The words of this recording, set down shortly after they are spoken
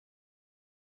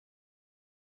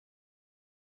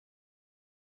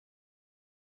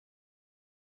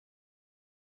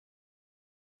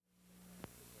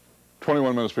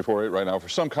21 minutes before 8 right now. For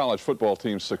some college football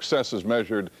teams, success is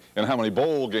measured in how many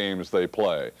bowl games they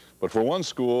play. But for one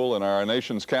school in our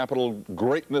nation's capital,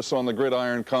 greatness on the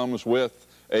gridiron comes with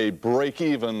a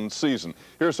break-even season.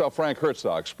 Here's how Frank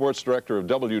Herzog, sports director of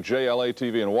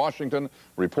WJLA-TV in Washington,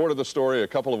 reported the story a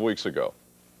couple of weeks ago.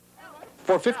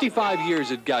 For 55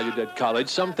 years at Gallaudet College,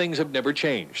 some things have never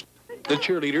changed. The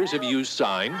cheerleaders have used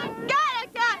sign.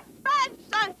 Gallaudet,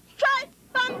 Bison, straight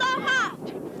from the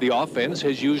heart. The offense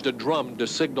has used a drum to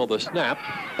signal the snap.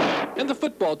 And the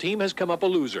football team has come up a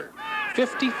loser.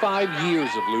 55 years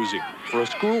of losing for a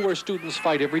school where students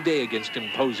fight every day against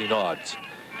imposing odds.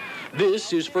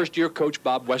 This is first-year coach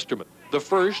Bob Westermann, the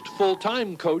first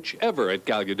full-time coach ever at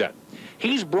Gallaudet.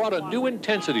 He's brought a new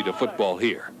intensity to football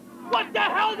here. What the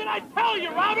hell did I tell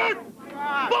you, Robert?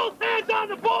 Both hands on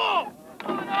the ball!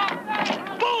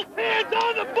 Both hands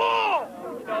on the ball!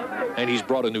 And he's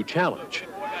brought a new challenge.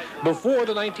 Before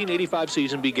the 1985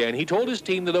 season began, he told his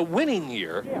team that a winning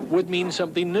year would mean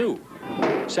something new.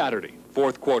 Saturday,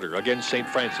 fourth quarter against St.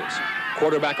 Francis.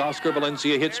 Quarterback Oscar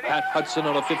Valencia hits Pat Hudson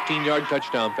on a 15-yard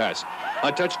touchdown pass.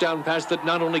 A touchdown pass that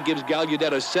not only gives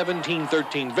Gallaudet a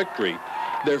 17-13 victory,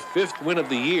 their fifth win of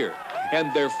the year,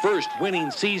 and their first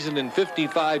winning season in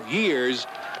 55 years,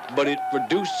 but it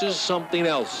produces something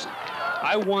else.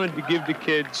 I wanted to give the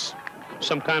kids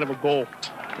some kind of a goal.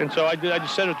 And so I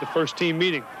just said at the first team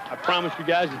meeting, I promise you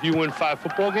guys, if you win 5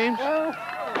 football games,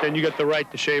 then you got the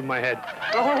right to shave my head.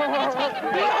 Hey,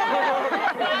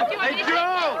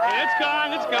 Joe! Hey, it's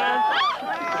gone, it's gone.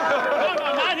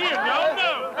 No, not here, no.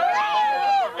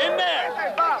 In there.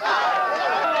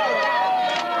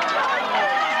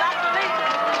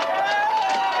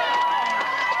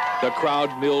 The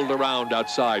crowd milled around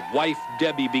outside. Wife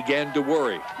Debbie began to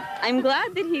worry. I'm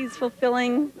glad that he's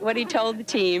fulfilling what he told the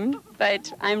team,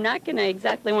 but I'm not going to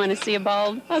exactly want to see a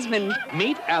bald husband.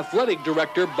 Meet athletic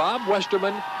director Bob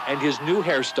Westermann and his new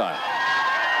hairstyle.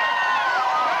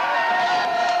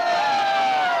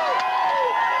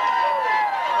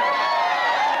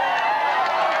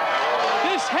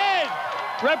 This head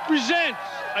represents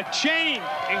a change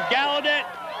in Gallaudet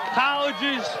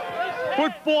College's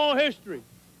football history.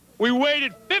 We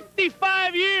waited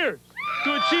 55 years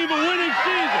to achieve a winning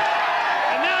season,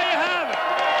 and now you have it.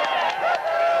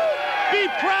 Be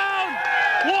proud,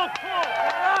 walk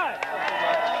home.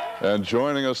 And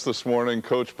joining us this morning,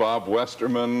 Coach Bob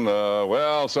Westermann.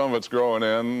 Well, some of it's growing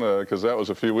in because that was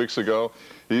a few weeks ago.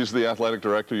 He's the athletic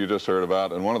director you just heard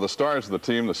about, and one of the stars of the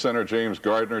team, the center, James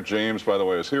Gardner. James, by the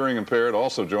way, is hearing impaired.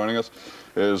 Also joining us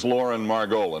is Lauren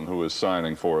Margolin, who is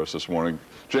signing for us this morning.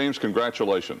 James,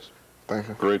 congratulations. Thank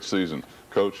you. Great season.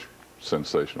 Coach,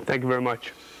 sensational. Thank you very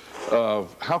much.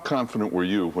 How confident were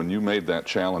you when you made that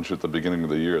challenge at the beginning of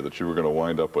the year that you were going to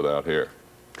wind up without hair?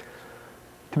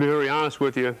 To be very honest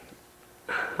with you,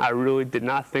 I really did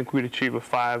not think we'd achieve a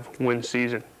 5-win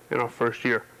season in our first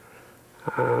year.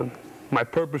 My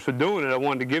purpose for doing it, I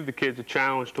wanted to give the kids a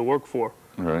challenge to work for.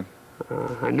 All right.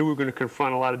 I knew we were going to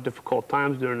confront a lot of difficult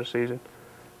times during the season,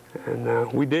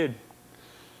 and we did,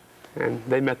 and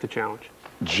they met the challenge.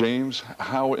 James,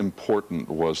 how important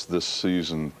was this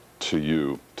season to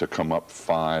you to come up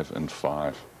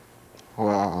 5-5?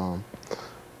 Well,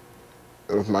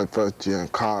 it was my first year in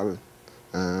college,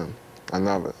 and I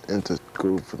never entered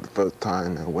school for the first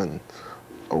time and win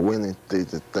a winning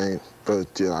season thing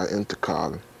first year I entered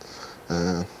college.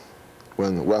 And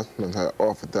when Westermann had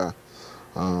offered that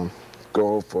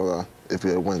goal for if he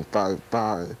had won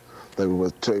 5-5, they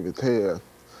would trade his hair.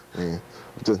 I mean,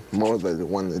 just motivated,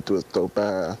 wanted to do it so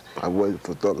bad. I waited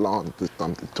for so long to do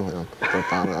something to him, so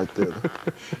finally I did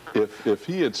it. If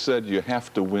he had said you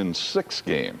have to win 6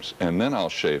 games and then I'll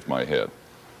shave my head,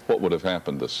 what would have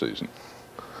happened this season?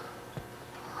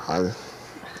 I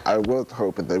was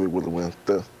hoping they would win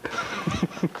this.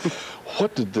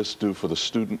 What did this do for the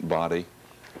student body?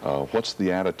 What's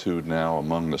the attitude now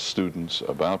among the students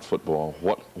about football?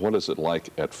 What is it like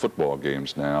at football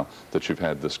games now that you've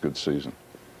had this good season?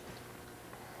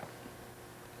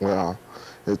 Well,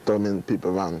 there's so many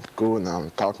people around the school now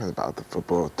talking about the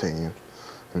football team.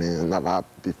 I mean, it never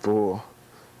happened before.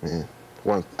 I mean,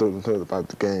 once students heard about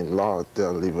the game lost,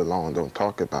 they'll leave it alone, don't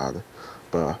talk about it.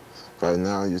 But right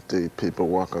now, you see people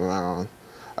walking around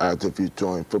as if you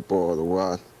joined football or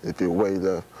what, if you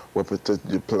waited, what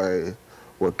position you played,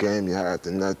 what game you had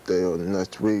the next day or the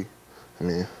next week. I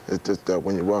mean, it's just that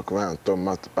when you walk around so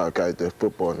much about guys that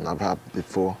football, it never happened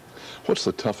before. What's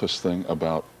the toughest thing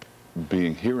about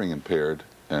being hearing impaired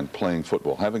and playing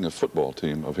football, having a football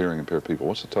team of hearing impaired people?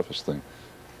 What's the toughest thing?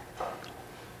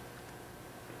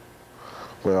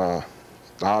 Well,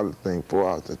 the hardest thing for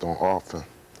us is on offense,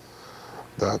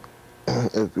 that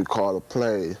if we call a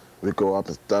play we go up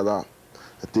and set up.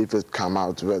 The defense come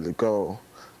out ready to go.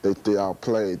 They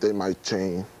outplay. They might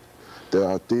change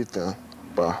their defense,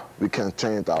 but we can't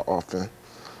change our offense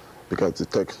because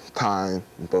it takes time,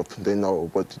 but they know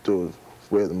what to do,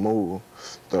 where to move.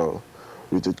 So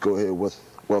we just go ahead with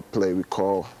what play we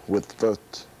call with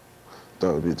first.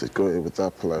 So we just go ahead with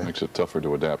that play. Makes it tougher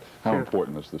to adapt. How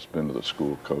important has this been to the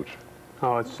school, Coach?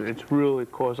 Oh, it's really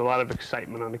caused a lot of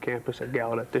excitement on the campus at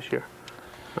Gallaudet this year.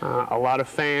 A lot of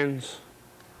fans,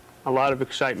 a lot of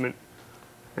excitement,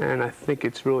 and I think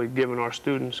it's really given our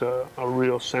students a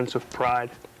real sense of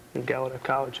pride in Gallaudet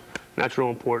College. And that's real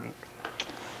important.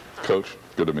 Coach,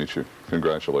 good to meet you.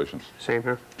 Congratulations. Same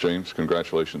here. James,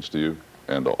 congratulations to you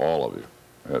and to all of you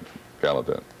at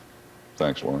Gallaudet.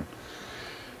 Thanks, Lauren.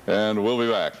 And we'll be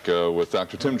back with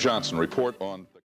Dr. Tim Johnson, report on